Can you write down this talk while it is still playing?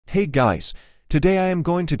Hey guys, today I am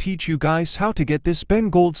going to teach you guys how to get this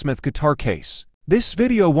Goldsmith guitar case. This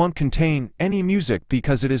video won't contain any music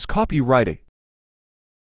because it is copyrighted.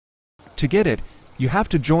 To get it, you have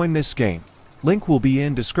to join this game. Link will be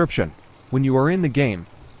in description. When you are in the game,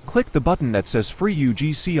 click the button that says Free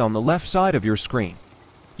UGC on the left side of your screen.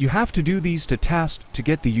 You have to do these two tasks to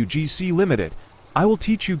get the UGC limited. I will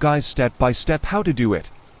teach you guys step by step how to do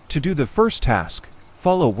it. To do the first task,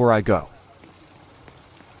 follow where I go.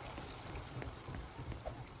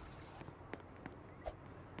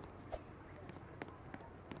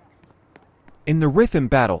 In the rhythm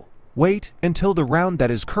battle, wait until the round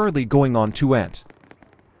that is currently going on to end.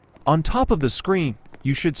 On top of the screen,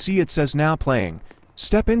 you should see it says Now Playing.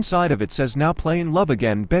 Step inside of it says Now Playing Love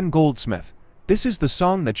Again Goldsmith. This is the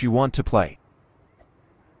song that you want to play.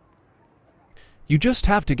 You just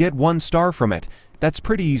have to get 1 star from it. That's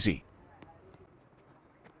pretty easy.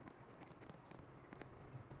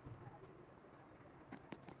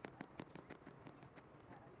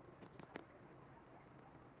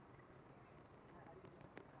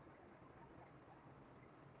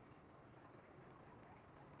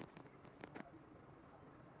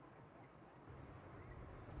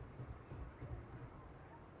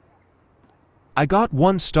 I got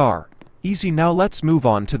 1 star. Easy. Now let's move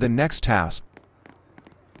on to the next task.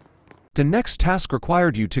 The next task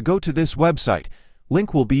required you to go to this website.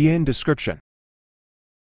 Link will be in description.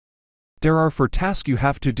 There are 4 tasks you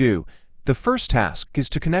have to do. The first task is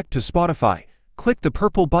to connect to Spotify. Click the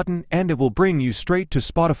purple button and it will bring you straight to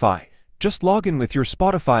Spotify. Just log in with your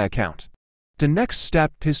Spotify account. The next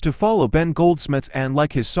step is to follow Goldsmith and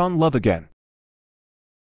like his song Love Again.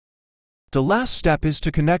 The last step is to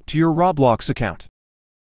connect to your Roblox account.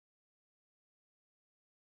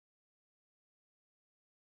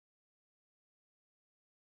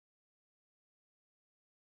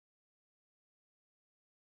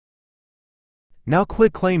 Now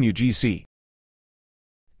click Claim UGC.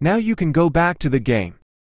 Now you can go back to the game.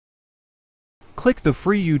 Click the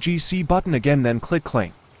Free UGC button again, then click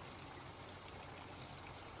Claim.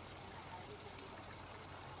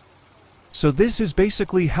 So this is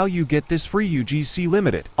basically how you get this free UGC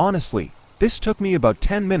limited. Honestly, this took me about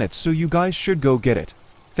 10 minutes, so you guys should go get it.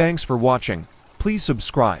 Thanks for watching. Please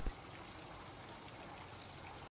subscribe.